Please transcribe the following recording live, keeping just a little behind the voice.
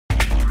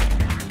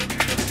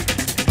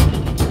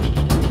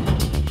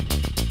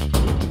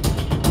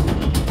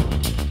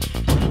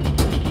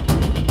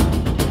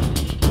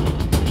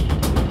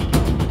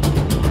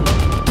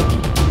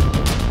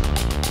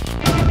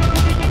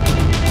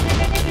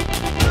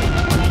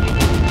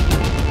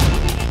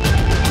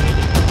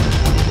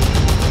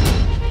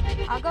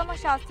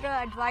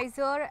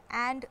advisor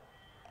and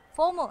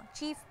former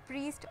chief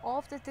priest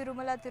of the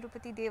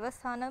Tirupati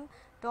Devasthanam,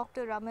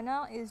 Dr.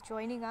 Ramana, is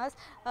joining us.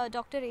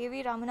 Dr.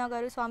 A.V. Ramana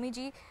Garu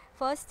Swamiji,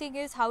 first thing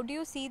is, how do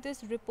you see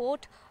this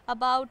report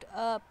about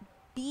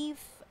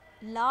beef,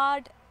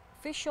 lard,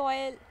 fish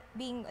oil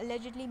being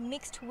allegedly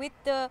mixed with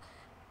the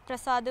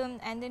prasadam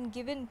and then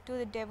given to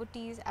the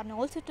devotees and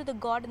also to the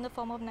god in the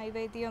form of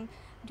Naivedyam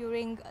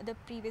during the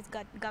previous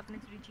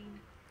government regime?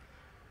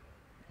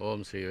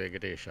 Om Sri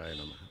Venkateshaya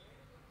Namaha.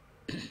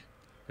 It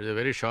is a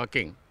very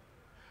shocking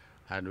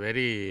and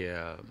very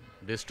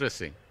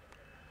distressing,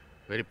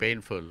 very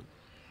painful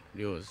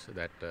news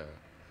that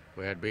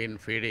we had been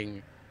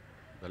feeding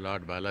the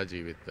Lord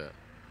Balaji with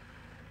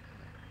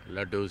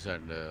laddus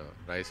and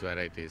rice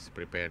varieties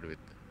prepared with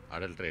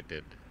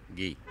adulterated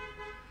ghee,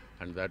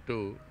 and that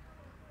too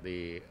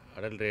the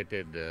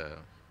adulterated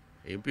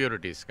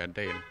impurities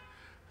contain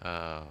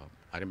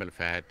animal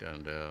fat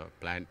and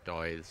plant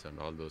oils and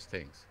all those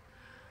things.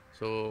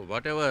 So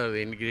whatever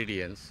the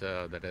ingredients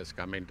that has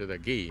come into the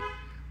ghee,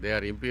 they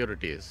are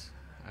impurities,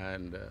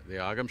 and the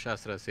Agam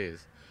Shastra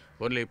says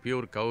only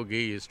pure cow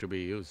ghee is to be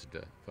used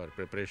for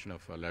preparation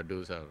of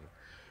laddus or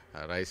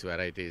rice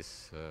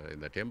varieties in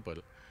the temple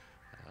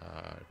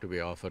to be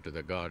offered to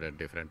the god at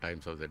different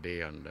times of the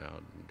day and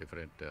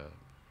different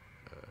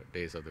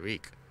days of the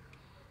week.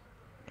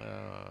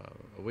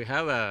 We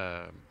have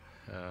a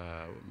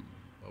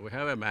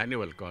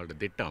manual called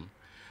Dittam,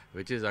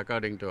 which is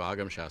according to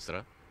Agam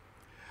Shastra,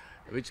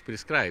 which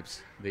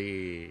prescribes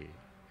the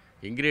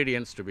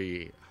ingredients to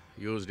be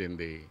used in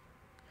the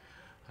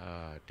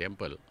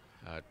temple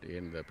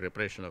in the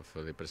preparation of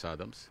the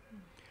prasadams,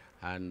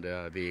 and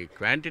the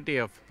quantity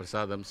of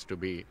prasadams to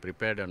be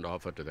prepared and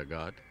offered to the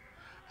god,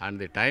 and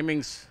the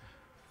timings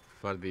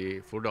for the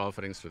food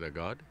offerings to the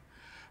god,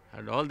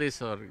 and all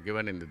these are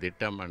given in the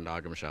Dittam and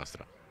Agam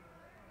Shastra.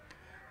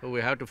 So we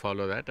have to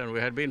follow that, and we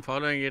had been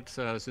following it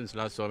since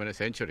last so many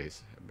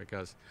centuries,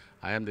 because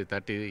I am the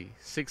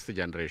 36th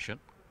generation,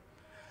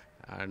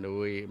 and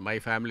my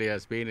family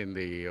has been in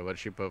the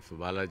worship of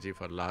Balaji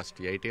for last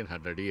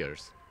 1800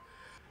 years.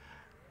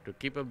 To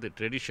keep up the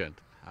tradition,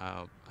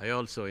 I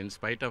also, in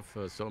spite of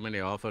so many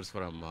offers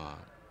from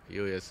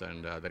US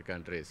and other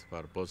countries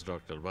for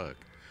postdoctoral work,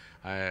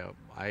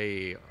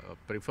 I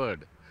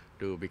preferred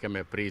to become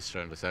a priest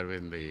and serve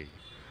in the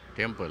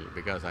temple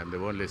because I am the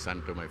only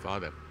son to my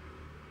father.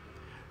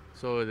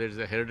 So there is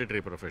a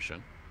hereditary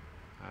profession,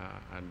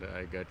 and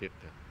I got it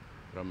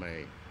from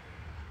my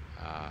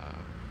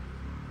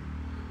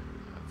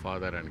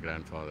father and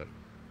grandfather.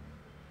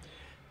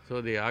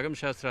 So the Agam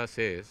Shastra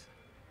says,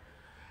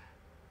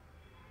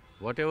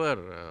 whatever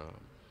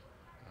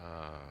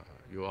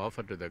you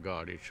offer to the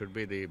god, it should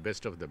be the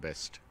best of the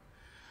best.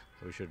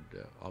 We should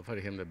offer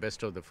him the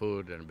best of the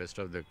food and best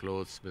of the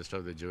clothes, best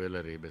of the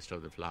jewelry, best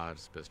of the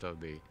flowers, best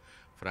of the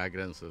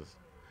fragrances,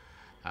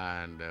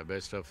 and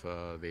best of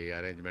the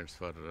arrangements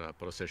for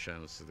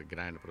processions, the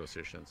grand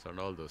processions and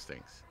all those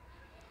things.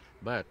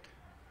 But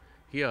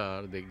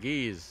here the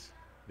ghee,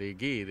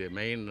 the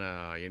main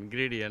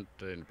ingredient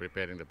in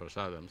preparing the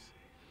prasadams,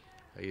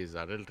 is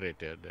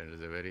adulterated, and it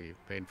is a very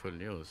painful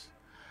news.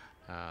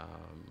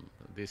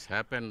 This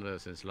happened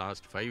since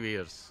last 5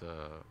 years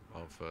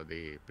of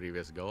the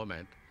previous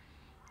government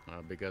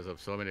because of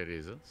so many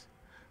reasons.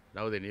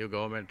 Now the new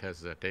government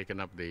has taken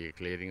up the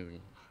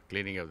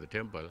cleaning of the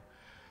temple.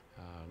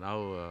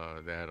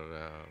 Now they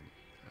are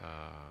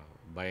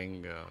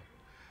buying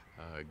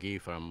ghee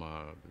from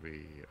the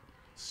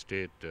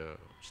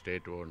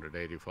state-owned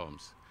dairy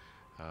farms,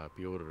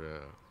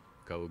 pure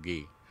cow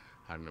ghee,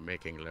 and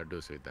making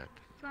laddus with that.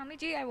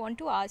 Swamiji, I want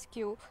to ask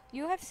you,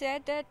 you have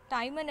said that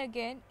time and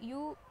again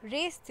you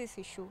raised this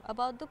issue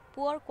about the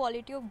poor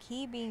quality of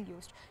ghee being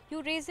used.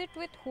 You raised it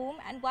with whom,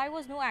 and why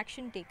was no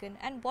action taken,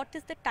 and what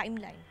is the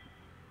timeline?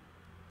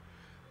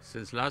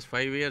 Since last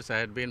 5 years I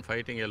had been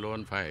fighting a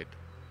lone fight.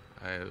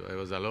 I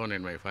was alone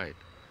in my fight.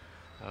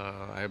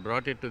 I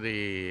brought it to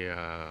the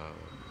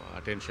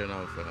attention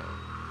of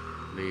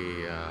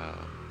the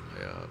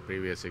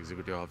previous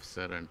executive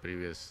officer and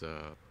previous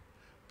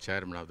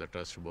chairman of the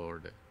trust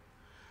board.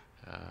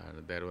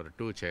 There were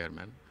 2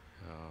 chairmen,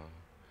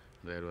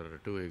 there were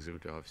 2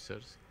 executive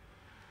officers,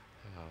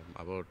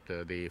 about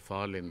the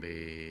fall in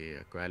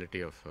the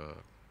quality of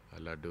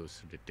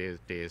laddus, the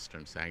taste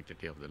and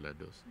sanctity of the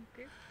laddus.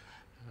 Okay.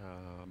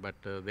 But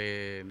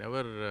they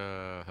never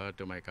heard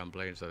to my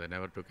complaints, or they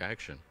never took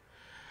action.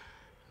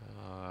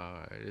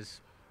 It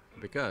is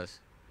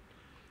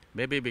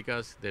maybe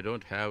because they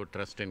don't have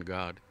trust in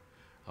God,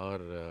 or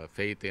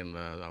faith in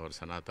our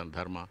Sanatan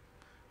Dharma,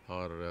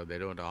 or they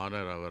don't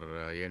honor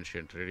our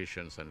ancient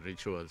traditions and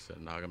rituals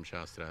and Agam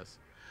Shastras.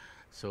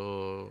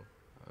 So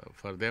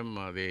for them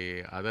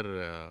the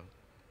other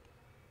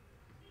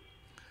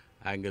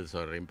angles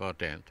are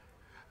important,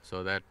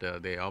 so that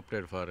they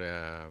opted for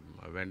a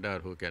vendor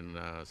who can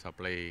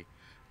supply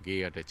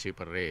ghee at a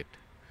cheaper rate,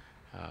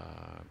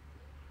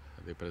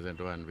 the present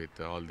one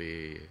with all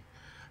the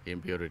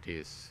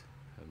impurities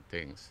and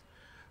things.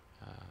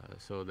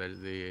 So that is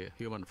the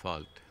human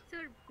fault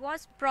Sir,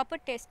 was proper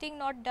testing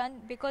not done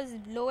because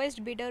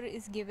lowest bidder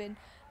is given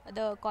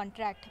the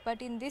contract?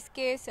 But in this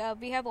case,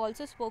 we have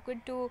also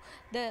spoken to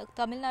the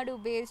Tamil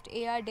Nadu based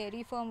AR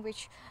dairy firm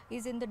which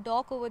is in the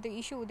dock over the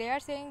issue. They are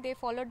saying they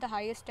followed the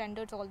highest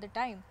standards all the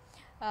time.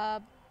 Uh,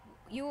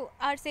 you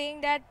are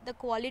saying that the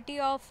quality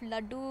of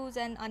laddus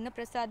and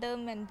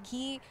annaprasadam and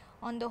ghee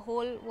on the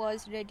whole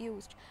was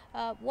reduced.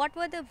 What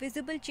were the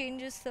visible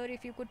changes, sir,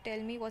 if you could tell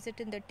me? Was it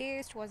in the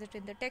taste? Was it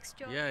in the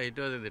texture? Yeah, it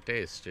was in the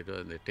taste. It was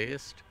in the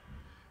taste,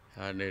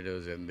 and it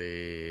was in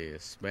the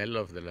smell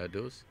of the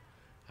laddus,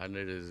 and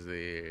it is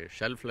the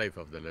shelf life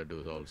of the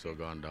laddus also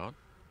gone down.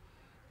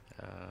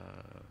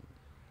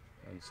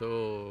 And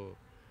so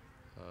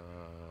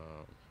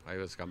I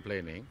was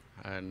complaining,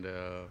 and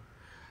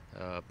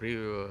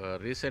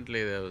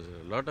recently there was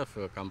a lot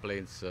of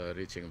complaints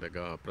reaching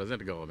the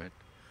present government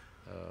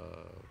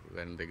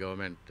when the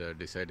government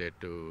decided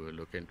to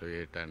look into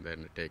it and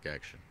then take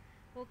action.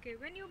 Okay,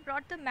 when you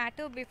brought the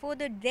matter before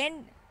the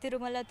then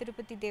Tirumala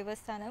Tirupati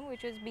Devasthanam,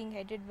 which was being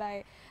headed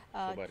by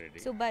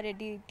Subba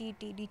Reddy,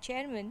 TTD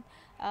chairman,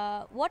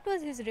 what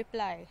was his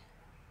reply?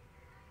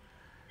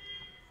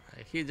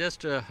 He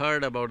just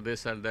heard about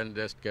this and then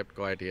just kept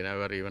quiet. He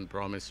never even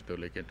promised to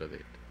look into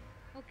it.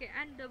 Okay,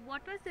 and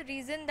what was the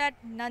reason that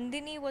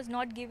Nandini was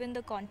not given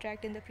the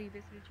contract in the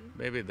previous regime?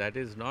 Maybe that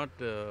is not,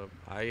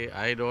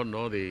 I don't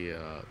know the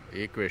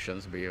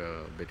equations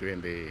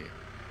between the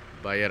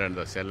buyer and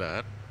the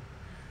seller.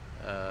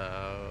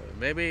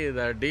 Maybe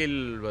the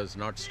deal was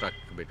not struck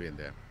between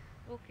them.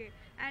 Okay,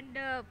 and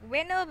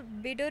when a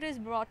bidder is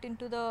brought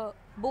into the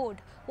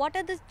board, what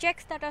are the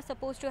checks that are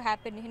supposed to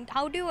happen? And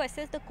how do you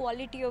assess the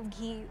quality of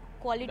ghee,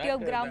 quality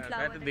of gram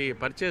flour? The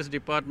purchase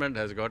department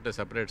has got a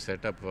separate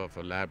setup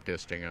for lab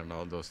testing and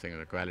all those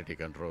things, quality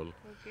control.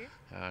 Okay.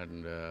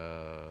 And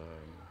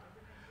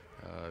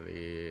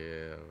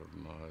the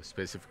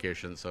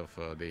specifications of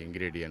the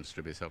ingredients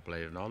to be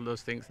supplied and all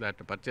those things that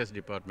the purchase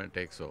department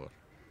takes over.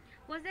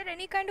 Was there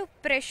any kind of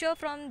pressure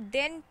from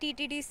then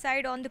TTD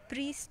side on the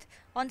priest,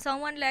 on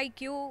someone like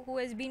you who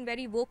has been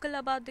very vocal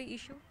about the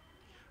issue?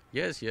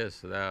 Yes,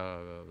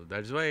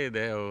 that's why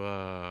they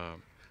have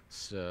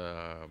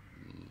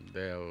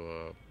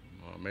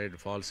made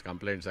false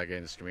complaints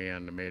against me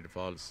and made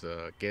false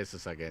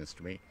cases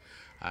against me,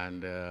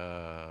 and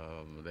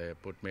they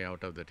put me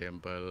out of the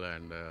temple,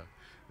 and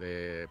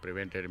they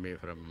prevented me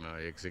from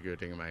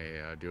executing my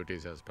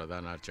duties as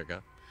Pradhan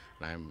Archaka.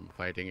 I am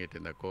fighting it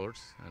in the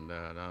courts, and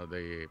now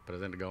the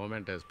present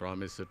government has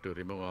promised to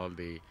remove all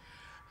these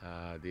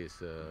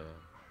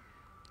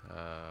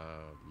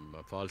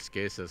false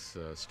cases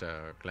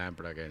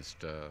clamped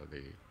against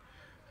the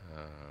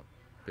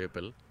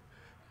people.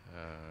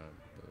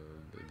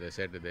 They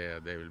said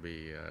they will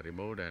be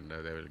removed and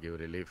they will give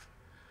relief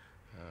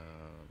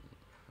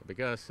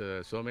because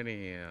so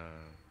many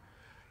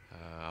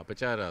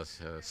apacharas,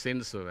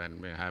 sins were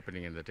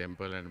happening in the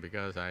temple, and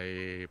because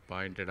I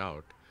pointed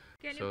out.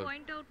 Can you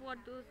point out what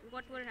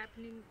were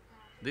happening?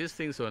 These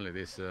things only,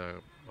 this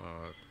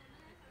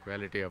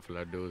quality of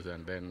laddus,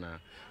 and then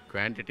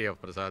quantity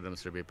of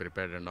prasadams to be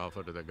prepared and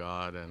offered to the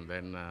god, and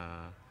then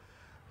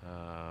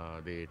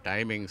the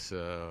timings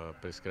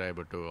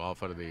prescribed to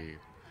offer the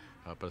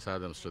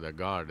prasadams to the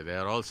god. They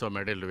are also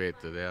meddled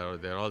with. They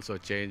are also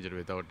changed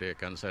without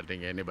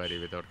consulting anybody,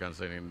 without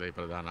consulting the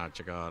Pradhan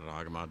Archaka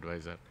or Agama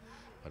advisor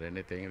or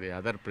anything. The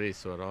other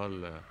priests were all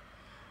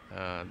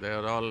they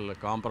are all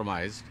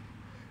compromised,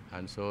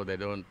 and so they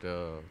don't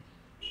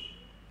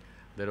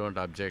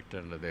object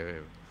and they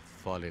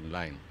fall in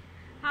line.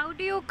 How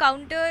do you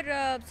counter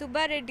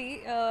Subba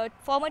Reddy,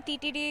 former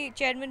TTD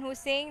chairman, who is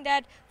saying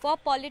that for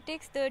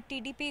politics the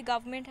TDP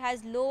government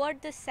has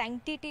lowered the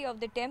sanctity of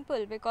the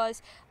temple,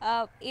 because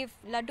if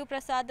Laddu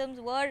Prasadams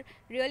were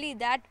really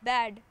that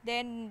bad,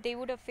 then they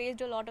would have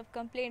faced a lot of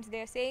complaints.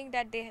 They are saying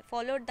that they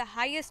followed the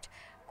highest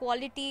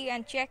quality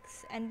and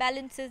checks and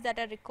balances that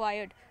are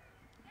required.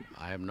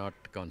 I am not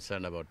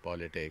concerned about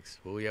politics.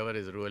 Whoever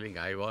is ruling,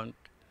 I want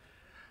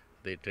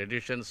the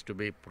traditions to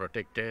be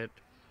protected,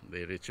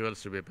 the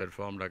rituals to be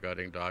performed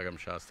according to Agam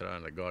Shastra,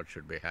 and the God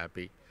should be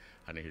happy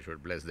and he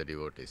should bless the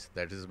devotees.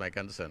 That is my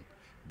concern.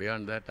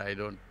 Beyond that, I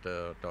don't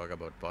talk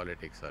about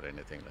politics or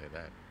anything like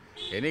that.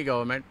 Any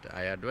government,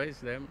 I advise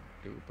them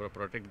to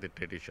protect the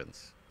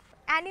traditions.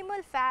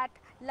 Animal fat,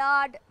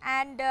 lard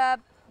and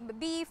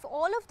beef,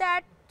 all of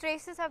that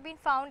traces have been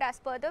found as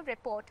per the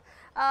report.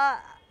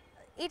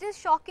 It is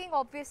shocking,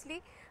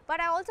 obviously,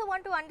 but I also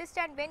want to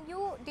understand,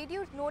 did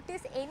you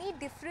notice any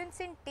difference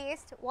in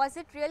taste? Was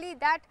it really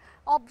that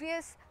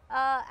obvious,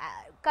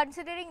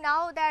 considering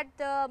now that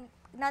the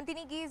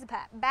Nandini ghee is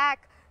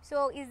back?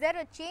 So is there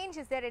a change?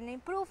 Is there an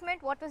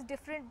improvement? What was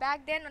different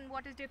back then and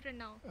what is different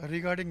now?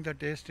 Regarding the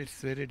taste,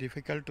 it's very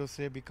difficult to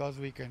say because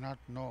we cannot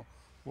know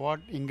what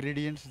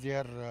ingredients they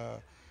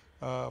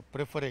are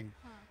preferring.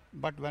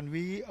 But when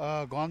we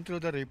gone through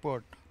the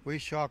report, we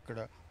shocked.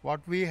 What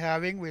we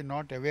having, we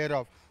not aware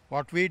of.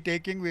 What we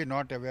taking, we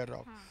not aware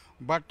of.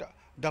 But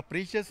the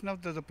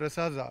preciousness of the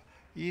prasada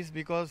is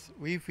because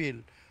we feel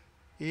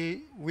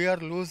we are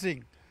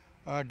losing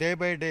day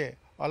by day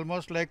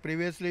almost like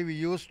previously we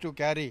used to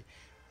carry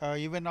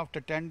even after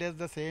 10 days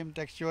the same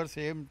texture,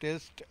 same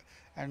taste,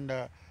 and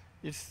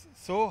it's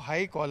so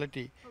high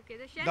quality. Okay,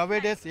 the shelf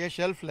Nowadays, life. a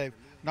shelf life.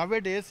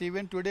 Nowadays,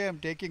 even today I am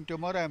taking,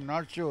 tomorrow I am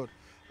not sure.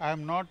 I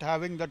am not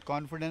having that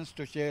confidence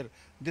to share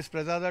this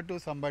prasada to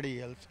somebody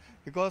else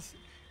because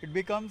it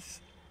becomes,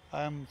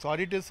 I am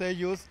sorry to say,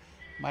 use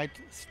might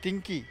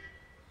stinky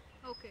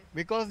Okay.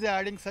 because they are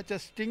adding such a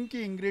stinky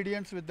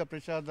ingredients with the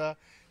prasada,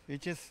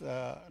 which is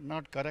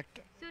not correct.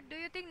 So do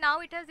you think now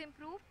it has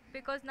improved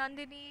because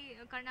Nandini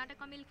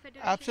Karnataka Milk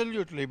Federation?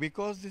 Absolutely,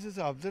 because this is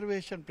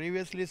observation.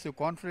 Previously, so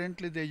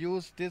confidently they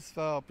used this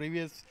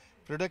previous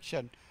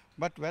production,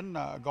 but when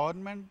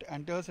government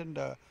enters and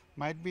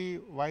might be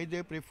why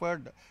they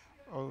preferred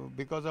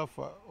because of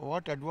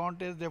what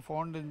advantage they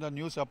found in the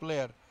new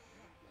supplier,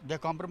 they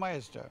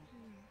compromised.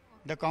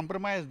 The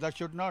compromise that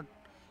should not.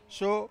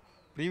 So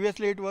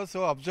previously it was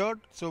so absurd,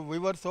 so we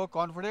were so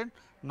confident.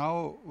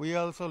 Now we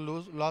also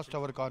lost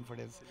our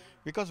confidence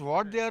because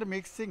what they are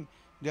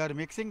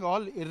mixing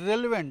all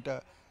irrelevant.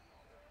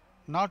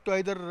 Not to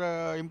either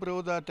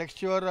improve the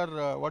texture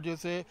or what you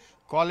say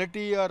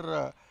quality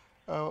or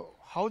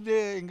how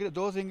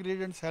those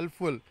ingredients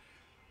helpful,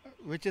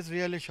 which is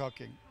really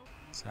shocking.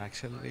 So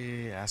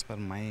actually, as per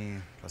my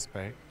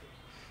perspective,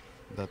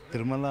 the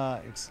Tirumala,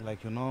 it's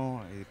like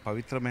ఇది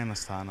పవిత్రమైన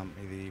స్థానం,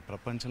 ఇది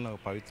ప్రపంచంలో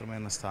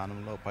పవిత్రమైన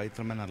స్థానంలో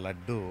పవిత్రమైన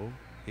లడ్డు.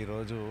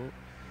 ఈరోజు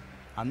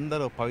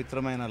అందరూ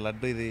పవిత్రమైన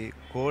లడ్డు, ఇది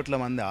కోట్ల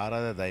మంది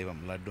ఆరాధ దైవం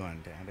లడ్డు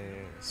అంటే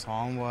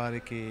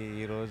స్వామివారికి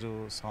ఈరోజు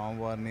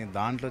స్వామివారిని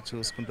దాంట్లో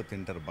చూసుకుంటూ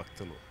తింటారు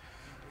భక్తులు.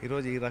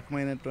 ఈరోజు ఈ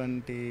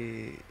రకమైనటువంటి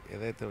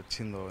ఏదైతే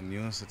వచ్చిందో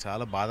న్యూస్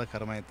చాలా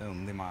బాధాకరమైతే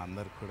ఉంది మా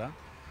అందరికి కూడా.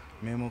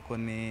 మేము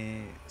కొన్ని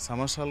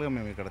సంవత్సరాలుగా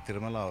మేము ఇక్కడ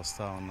తిరుమల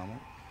వస్తూ ఉన్నాము,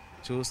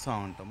 చూస్తూ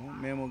ఉంటాము.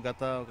 మేము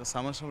గత ఒక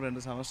సంవత్సరం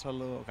 2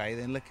 సంవత్సరాలు ఒక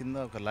 5 ఏళ్ళ కింద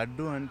ఒక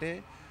లడ్డు అంటే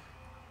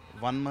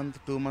 1 month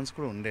 2 months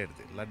కూడా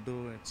ఉండేది laddu.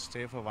 It's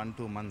stay for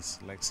 1-2 months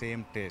like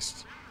same taste.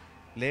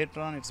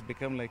 Later on it's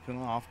become like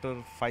after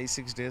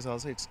 5-6 days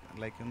also it's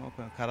like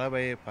ఖరాబ్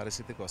అయ్యే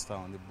పరిస్థితికి వస్తూ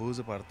ఉంది,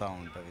 బూజు పడుతూ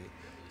ఉంటుంది.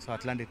 సో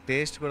అట్లాంటి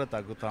టేస్ట్ కూడా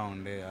తగ్గుతూ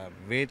ఉండే,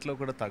 వెయిట్లో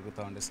కూడా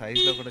తగ్గుతూ ఉండే,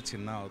 సైజులో కూడా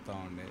చిన్న అవుతూ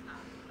ఉండే.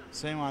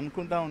 సో మేము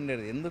అనుకుంటూ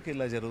ఉండేది ఎందుకు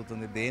ఇలా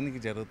జరుగుతుంది, దేనికి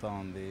జరుగుతూ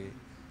ఉంది.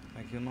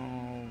 లైక్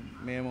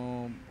మేము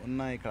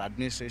ఉన్న ఇక్కడ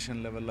అడ్మినిస్ట్రేషన్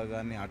లెవెల్లో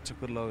కానీ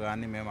అర్చకుల్లో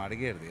కానీ మేము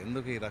అడిగేది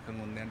ఎందుకు ఈ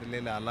రకంగా ఉంది అంటే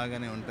లేదు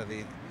అలాగనే ఉంటుంది.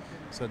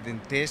 సో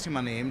దీని టేస్ట్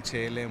మనం ఏం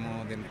చేయలేము,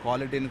 దీని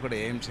క్వాలిటీని కూడా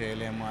ఏం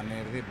చేయలేము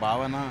అనేది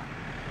భావన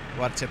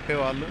వారు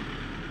చెప్పేవాళ్ళు.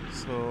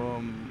 So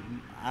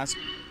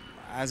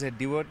as a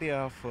devotee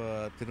of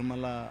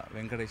Tirumala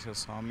Venkateswara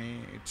Swamy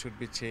it should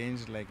be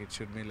change, like it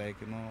should be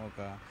like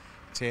ఒక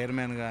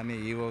చైర్మన్ కానీ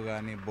ఈఓ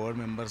కానీ బోర్డ్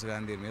మెంబర్స్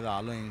కానీ దీని మీద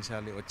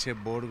ఆలోచించాలి, వచ్చే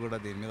బోర్డు కూడా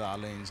దీని మీద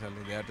ఆలోచించాలి.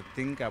 They have to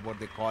think about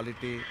the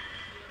quality.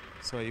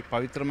 So ఈ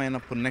పవిత్రమైన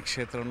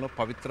పుణ్యక్షేత్రంలో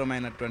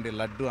పవిత్రమైనటువంటి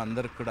లడ్డు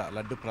అందరికి కూడా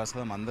లడ్డు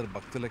ప్రసాదం అందరు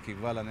భక్తులకు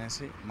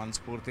ఇవ్వాలనేసి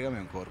మనస్ఫూర్తిగా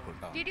మేము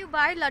కోరుకుంటాం. Did you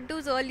buy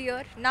laddus earlier?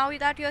 Now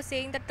that you are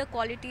saying that the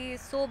quality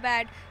is so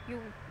bad,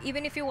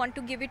 even if you want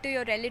to give it to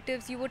your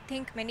relatives, you would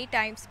think many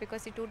times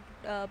because it would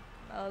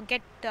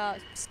get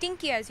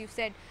stinky, as you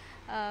said.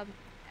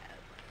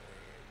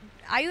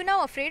 Are you now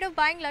afraid of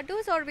buying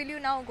laddus, or will you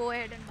now go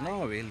ahead and buy? No,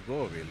 we'll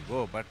go,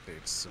 but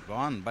it's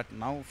gone. But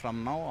now, from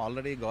now,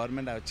 already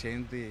government have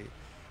changed the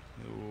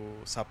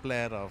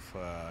supplier of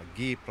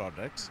ghee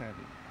products and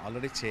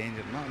already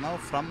changed. Now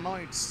from now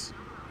it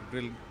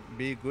will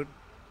be good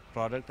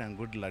product and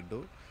good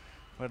laddu.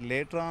 But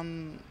later on,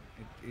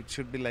 it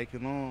should be like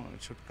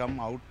it should come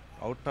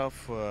out of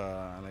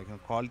like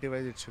quality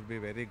wise, it should be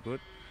very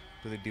good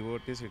to the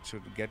devotees. It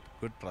should get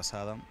good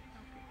prasadam.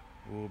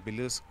 Who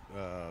believes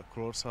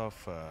crores of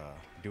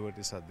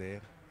devotees are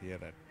there here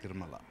at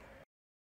Tirumala.